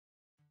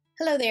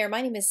Hello there,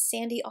 my name is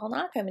Sandy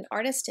Allnock. I'm an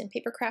artist and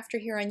paper crafter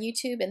here on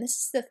YouTube, and this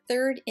is the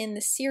third in the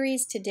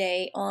series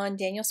today on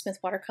Daniel Smith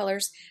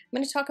watercolors. I'm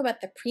going to talk about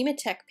the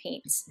Primatek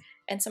paints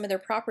and some of their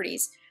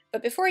properties.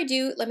 But before I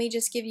do, let me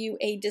just give you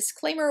a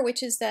disclaimer,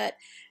 which is that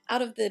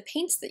out of the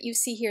paints that you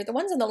see here, the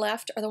ones on the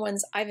left are the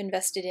ones I've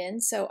invested in,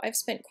 so I've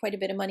spent quite a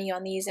bit of money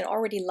on these and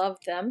already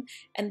loved them.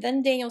 And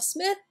then Daniel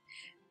Smith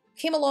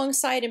came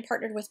alongside and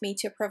partnered with me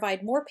to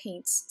provide more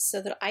paints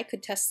so that I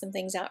could test some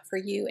things out for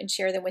you and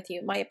share them with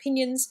you. My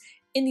opinions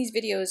in these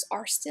videos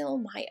are still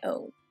my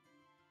own.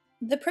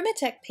 The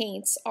Primatek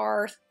paints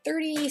are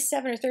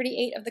 37 or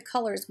 38 of the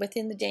colors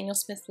within the Daniel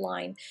Smith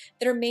line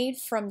that are made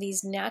from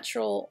these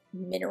natural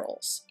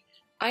minerals.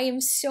 I am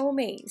so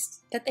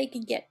amazed that they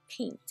can get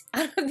paint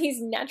out of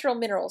these natural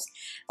minerals.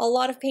 A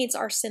lot of paints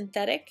are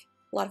synthetic,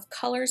 a lot of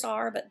colors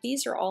are, but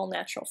these are all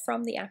natural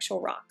from the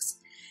actual rocks.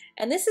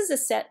 And this is a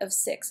set of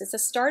 6. It's a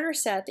starter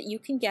set that you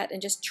can get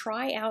and just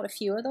try out a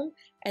few of them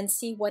and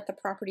see what the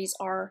properties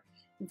are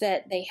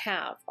that they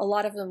have. A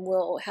lot of them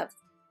will have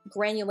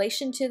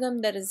granulation to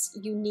them that is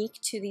unique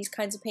to these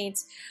kinds of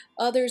paints.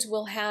 Others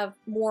will have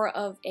more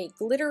of a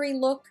glittery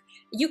look.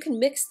 You can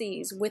mix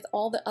these with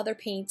all the other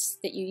paints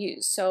that you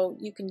use. So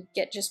you can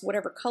get just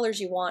whatever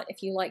colors you want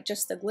if you like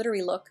just the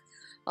glittery look.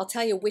 I'll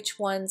tell you which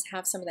ones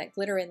have some of that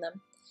glitter in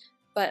them.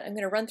 But I'm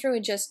going to run through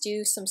and just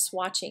do some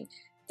swatching.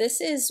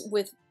 This is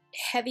with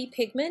heavy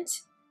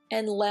pigment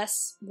and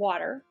less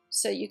water,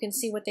 so you can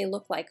see what they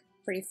look like,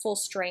 pretty full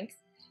strength,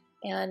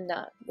 and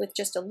with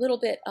just a little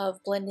bit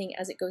of blending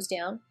as it goes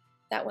down.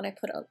 That one I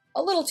put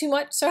a little too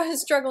much, so I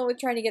was struggling with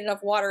trying to get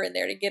enough water in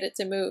there to get it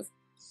to move.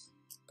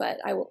 But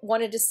I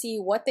wanted to see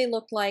what they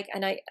looked like,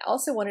 and I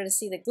also wanted to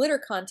see the glitter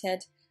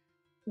content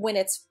when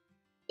it's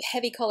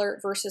heavy color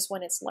versus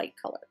when it's light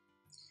color.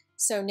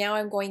 So now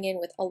I'm going in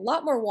with a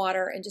lot more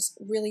water and just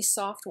really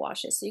soft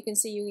washes. So you can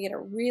see you get a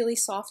really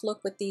soft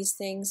look with these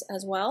things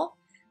as well.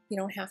 You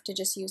don't have to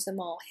just use them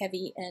all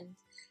heavy and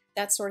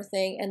that sort of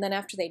thing. And then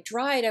after they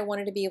dried, I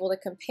wanted to be able to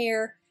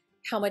compare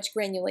how much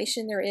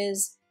granulation there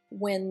is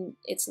when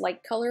it's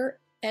light color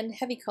and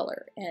heavy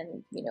color.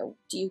 And, you know,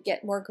 do you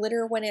get more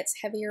glitter when it's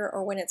heavier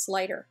or when it's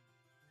lighter?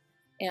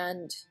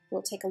 And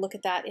we'll take a look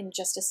at that in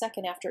just a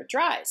second after it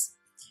dries.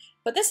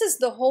 But this is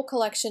the whole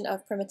collection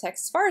of Primatek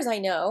as far as I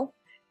know.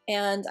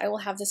 And I will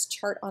have this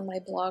chart on my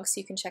blog so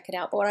you can check it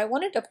out. But what I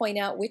wanted to point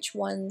out which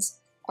ones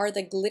are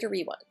the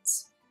glittery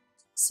ones.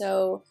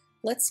 So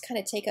let's kind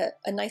of take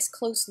a nice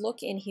close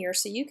look in here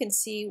so you can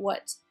see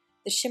what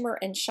the shimmer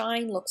and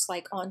shine looks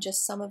like on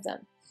just some of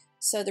them.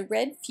 So the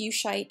red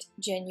fuchsite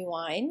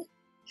genuine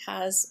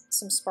has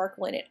some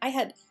sparkle in it. I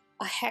had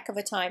a heck of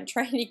a time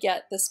trying to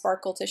get the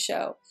sparkle to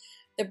show.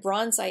 The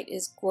bronzite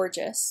is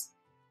gorgeous,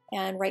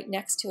 and right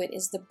next to it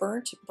is the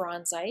burnt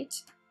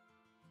bronzite.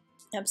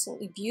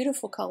 Absolutely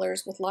beautiful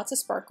colors with lots of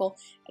sparkle.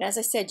 And as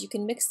I said, you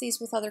can mix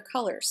these with other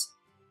colors.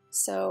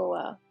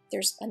 So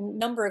there's a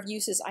number of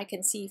uses I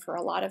can see for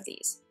a lot of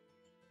these.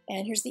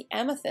 And here's the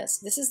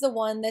amethyst. This is the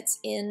one that's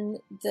in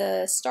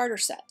the starter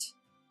set.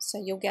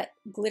 So you'll get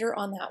glitter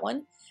on that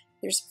one.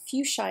 There's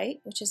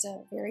fuchsite, which is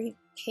a very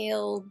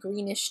pale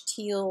greenish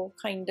teal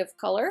kind of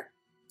color.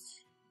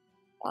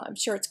 I'm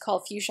sure it's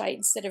called fuchsite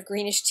instead of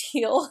greenish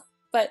teal.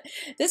 But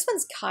this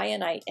one's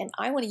kyanite, and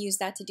I want to use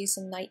that to do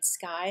some night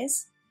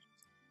skies.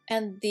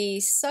 And the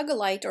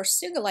sugilite or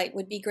sugilite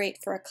would be great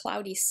for a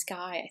cloudy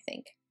sky, I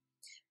think.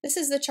 This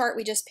is the chart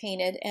we just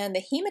painted, and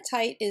the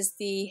hematite is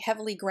the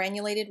heavily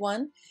granulated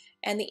one,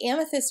 and the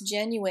amethyst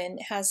genuine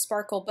has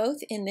sparkle both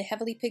in the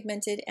heavily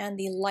pigmented and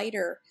the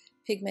lighter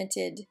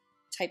pigmented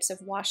types of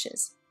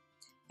washes.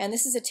 And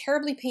this is a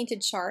terribly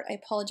painted chart. I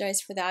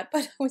apologize for that,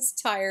 but I was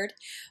tired.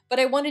 But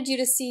I wanted you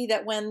to see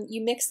that when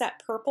you mix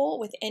that purple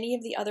with any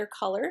of the other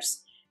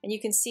colors, and you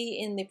can see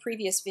in the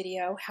previous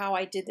video how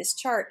I did this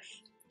chart,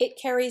 it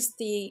carries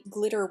the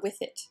glitter with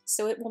it,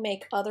 so it will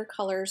make other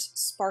colors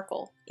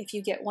sparkle if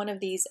you get one of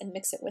these and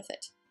mix it with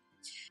it.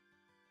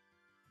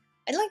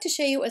 I'd like to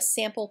show you a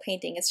sample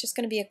painting. It's just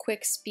going to be a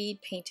quick speed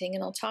painting,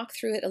 and I'll talk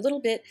through it a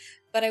little bit,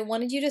 but I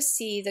wanted you to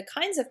see the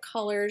kinds of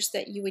colors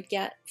that you would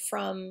get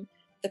from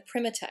the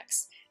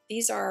Primateks.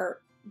 These are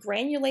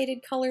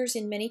granulated colors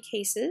in many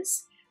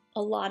cases.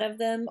 A lot of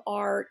them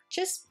are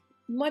just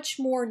much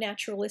more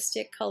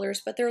naturalistic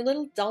colors, but they're a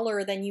little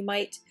duller than you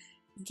might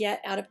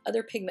get out of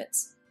other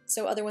pigments.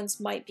 So other ones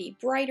might be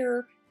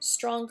brighter,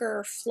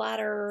 stronger,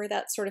 flatter,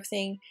 that sort of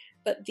thing.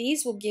 But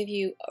these will give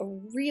you a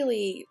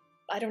really,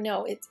 I don't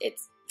know, it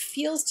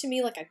feels to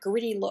me like a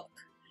gritty look.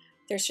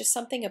 There's just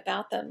something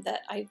about them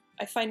that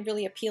I find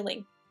really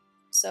appealing.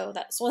 So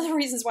that's one of the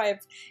reasons why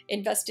I've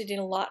invested in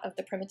a lot of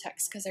the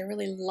Primateks, because I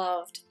really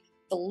loved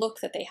the look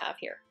that they have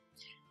here.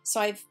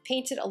 So I've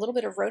painted a little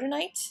bit of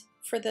rhodonite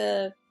for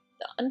the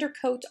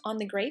undercoat on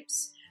the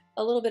grapes,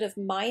 a little bit of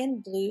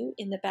Mayan blue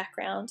in the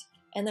background,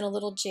 and then a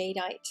little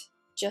jadeite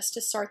just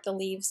to start the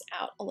leaves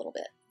out a little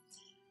bit.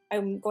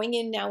 I'm going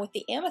in now with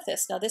the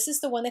amethyst. Now this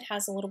is the one that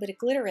has a little bit of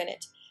glitter in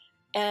it.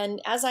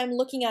 And as I'm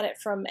looking at it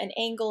from an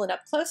angle and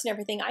up close and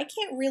everything, I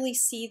can't really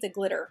see the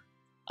glitter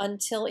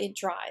until it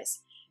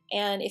dries.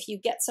 And if you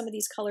get some of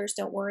these colors,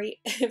 don't worry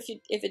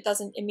if it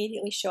doesn't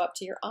immediately show up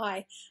to your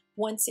eye.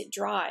 Once it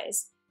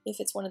dries, if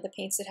it's one of the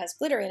paints that has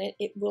glitter in it,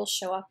 it will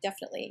show up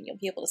definitely, and you'll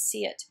be able to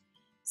see it.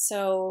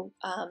 So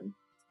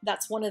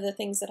that's one of the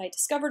things that I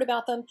discovered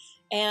about them.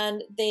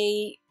 And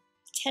they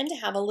tend to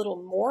have a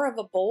little more of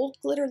a bold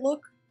glitter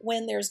look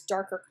when there's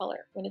darker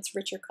color, when it's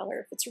richer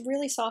color. If it's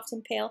really soft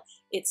and pale,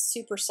 it's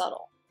super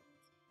subtle.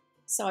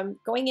 So I'm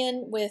going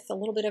in with a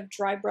little bit of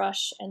dry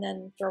brush and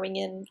then throwing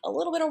in a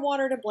little bit of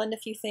water to blend a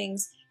few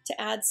things to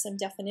add some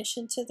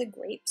definition to the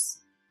grapes,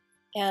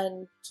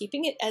 and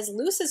keeping it as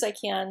loose as I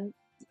can.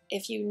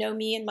 If you know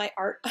me and my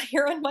art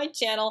here on my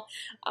channel,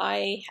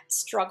 I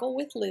struggle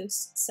with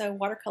loose. So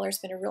watercolor has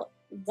been a real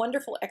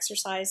wonderful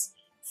exercise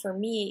for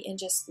me in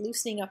just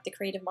loosening up the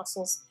creative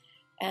muscles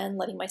and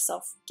letting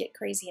myself get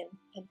crazy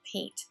and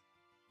paint.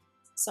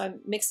 So I'm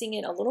mixing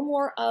in a little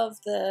more of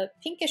the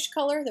pinkish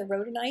color, the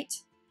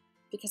rhodonite,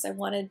 because I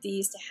wanted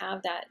these to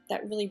have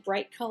that really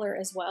bright color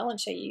as well, and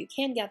show you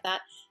can get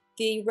that.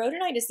 The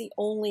rhodonite is the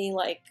only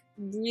like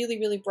really,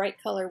 really bright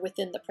color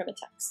within the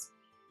Primatex.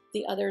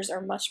 The others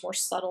are much more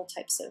subtle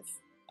types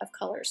of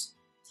colors.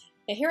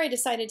 Now here I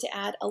decided to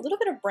add a little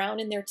bit of brown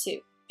in there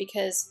too,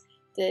 because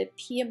the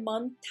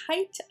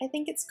Piemontite, I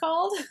think it's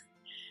called,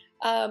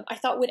 I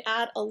thought would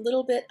add a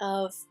little bit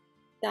of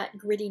that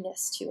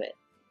grittiness to it.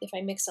 If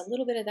I mix a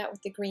little bit of that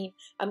with the green,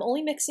 I'm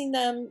only mixing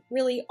them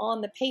really on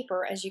the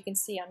paper. As you can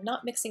see, I'm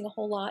not mixing a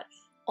whole lot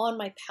on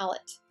my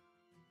palette.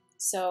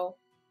 So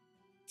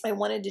I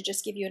wanted to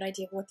just give you an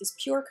idea of what these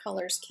pure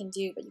colors can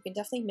do, but you can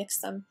definitely mix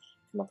them,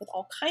 come up with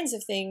all kinds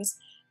of things,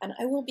 and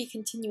I will be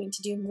continuing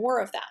to do more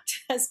of that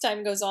as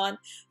time goes on.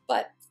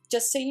 But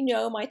just so you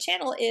know, my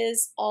channel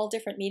is all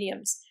different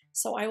mediums,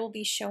 so I will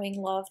be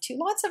showing love to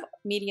lots of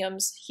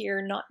mediums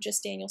here, not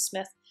just Daniel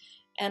Smith.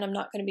 And I'm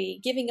not going to be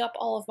giving up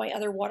all of my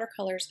other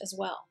watercolors as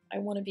well. I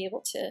want to be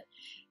able to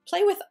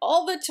play with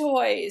all the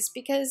toys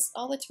because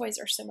all the toys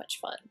are so much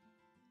fun.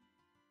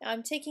 Now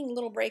I'm taking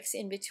little breaks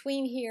in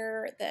between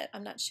here that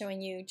I'm not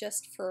showing you,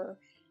 just for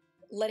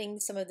letting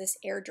some of this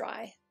air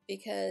dry,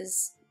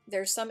 because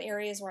there's some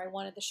areas where I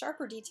wanted the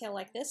sharper detail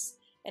like this,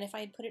 and if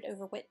I had put it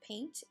over wet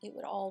paint, it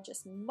would all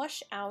just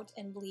mush out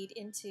and bleed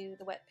into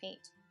the wet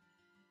paint.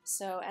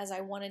 So as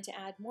I wanted to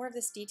add more of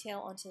this detail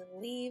onto the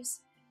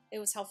leaves, it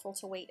was helpful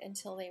to wait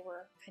until they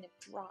were kind of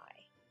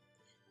dry.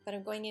 But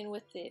I'm going in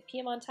with the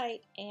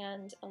Piemontite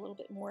and a little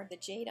bit more of the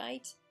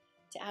Jadeite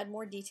to add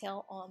more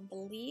detail on the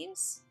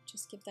leaves,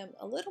 just give them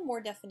a little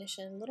more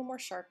definition, a little more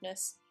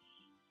sharpness.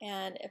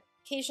 And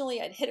occasionally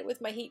I'd hit it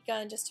with my heat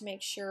gun just to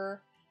make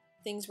sure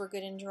things were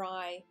good and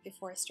dry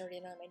before I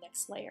started on my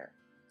next layer.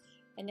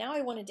 And now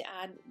I wanted to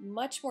add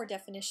much more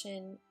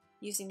definition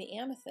using the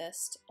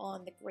amethyst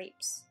on the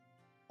grapes,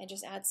 and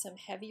just add some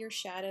heavier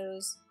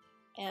shadows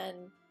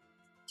and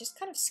just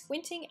kind of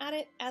squinting at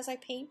it as I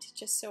paint,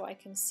 just so I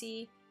can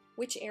see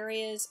which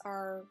areas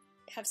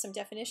have some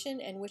definition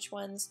and which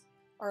ones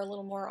are a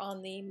little more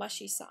on the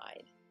mushy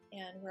side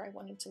and where I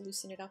wanted to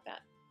loosen it up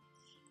at.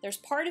 There's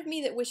part of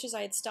me that wishes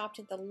I had stopped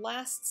at the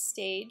last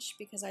stage,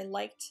 because I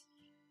liked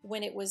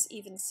when it was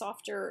even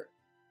softer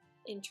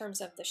in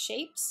terms of the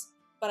shapes,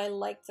 but I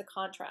liked the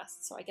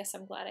contrast, so I guess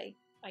I'm glad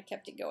I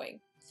kept it going.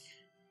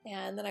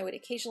 And then I would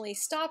occasionally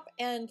stop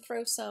and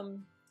throw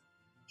some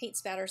paint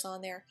spatters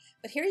on there.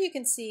 But here you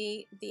can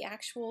see the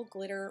actual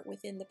glitter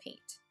within the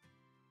paint.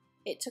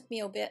 It took me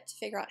a bit to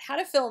figure out how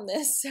to film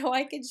this so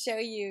I could show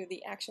you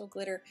the actual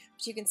glitter,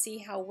 but you can see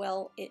how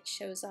well it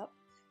shows up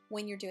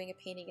when you're doing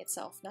a painting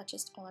itself, not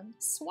just on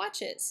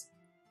swatches.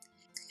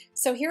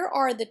 So here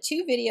are the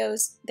two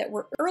videos that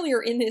were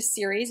earlier in this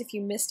series. If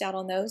you missed out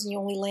on those and you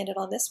only landed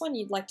on this one,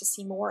 you'd like to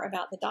see more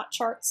about the dot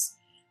charts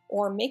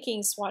or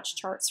making swatch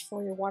charts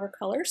for your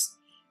watercolors.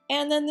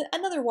 And then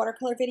another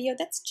watercolor video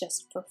that's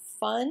just for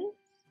fun.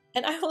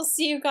 And I will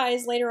see you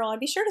guys later on.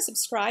 Be sure to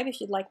subscribe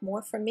if you'd like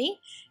more from me.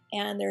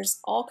 And there's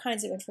all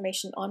kinds of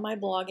information on my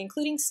blog,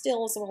 including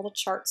stills of all the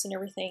charts and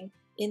everything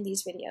in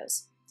these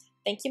videos.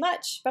 Thank you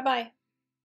much. Bye-bye.